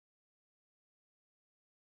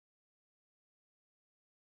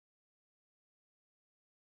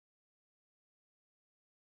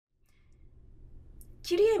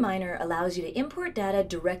QDA Miner allows you to import data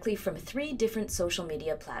directly from 3 different social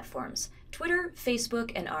media platforms: Twitter,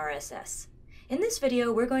 Facebook, and RSS. In this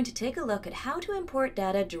video, we're going to take a look at how to import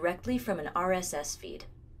data directly from an RSS feed.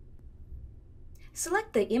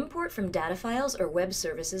 Select the Import from Data Files or Web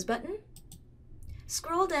Services button.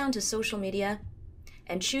 Scroll down to Social Media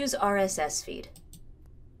and choose RSS Feed.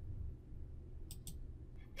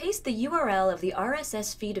 Paste the URL of the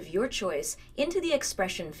RSS feed of your choice into the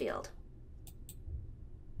expression field.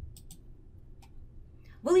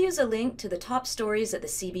 We'll use a link to the top stories at the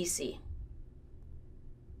CBC.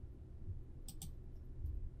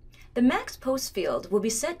 The max post field will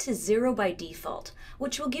be set to 0 by default,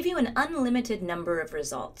 which will give you an unlimited number of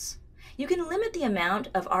results. You can limit the amount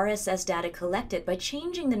of RSS data collected by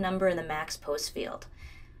changing the number in the max post field.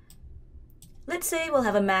 Let's say we'll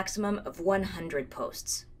have a maximum of 100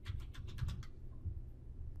 posts.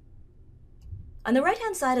 On the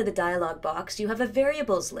right-hand side of the dialog box, you have a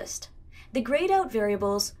variables list. The grayed out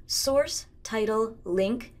variables source, title,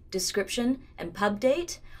 link, description, and pub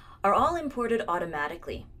date are all imported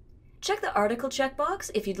automatically. Check the article checkbox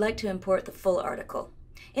if you'd like to import the full article.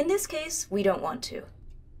 In this case, we don't want to.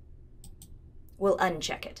 We'll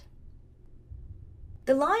uncheck it.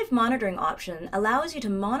 The live monitoring option allows you to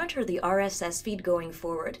monitor the RSS feed going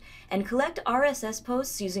forward and collect RSS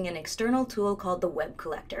posts using an external tool called the Web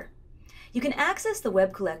Collector. You can access the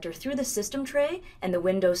Web Collector through the System tray and the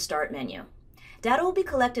Windows Start menu. Data will be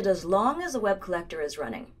collected as long as the Web Collector is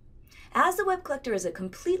running. As the Web Collector is a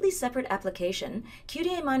completely separate application,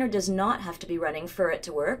 QDA Miner does not have to be running for it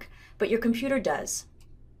to work, but your computer does.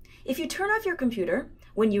 If you turn off your computer,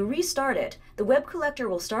 when you restart it, the Web Collector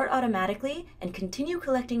will start automatically and continue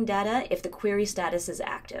collecting data if the query status is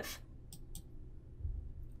active.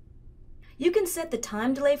 You can set the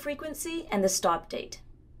time delay frequency and the stop date.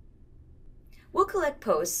 We'll collect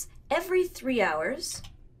posts every 3 hours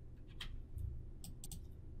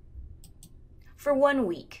for 1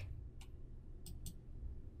 week.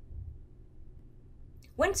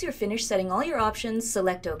 Once you're finished setting all your options,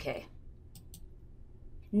 select OK.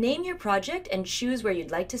 Name your project and choose where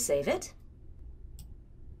you'd like to save it.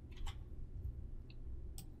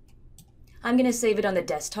 I'm going to save it on the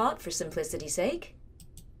desktop for simplicity's sake.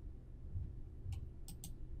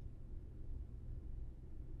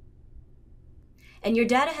 And your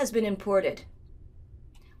data has been imported.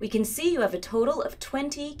 We can see you have a total of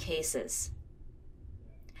 20 cases.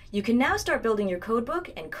 You can now start building your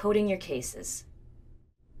codebook and coding your cases.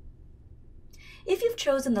 If you've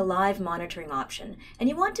chosen the live monitoring option and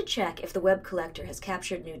you want to check if the Web Collector has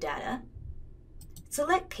captured new data,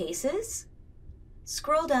 select Cases,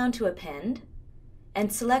 scroll down to Append,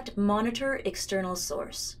 and select Monitor External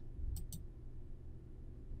Source.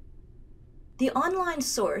 The online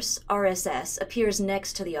source, RSS, appears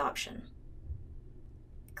next to the option.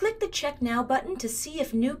 Click the Check Now button to see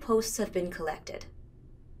if new posts have been collected.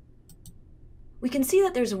 We can see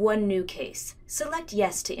that there's 1 new case. Select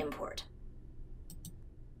Yes to import.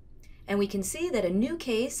 And we can see that a new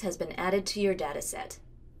case has been added to your dataset.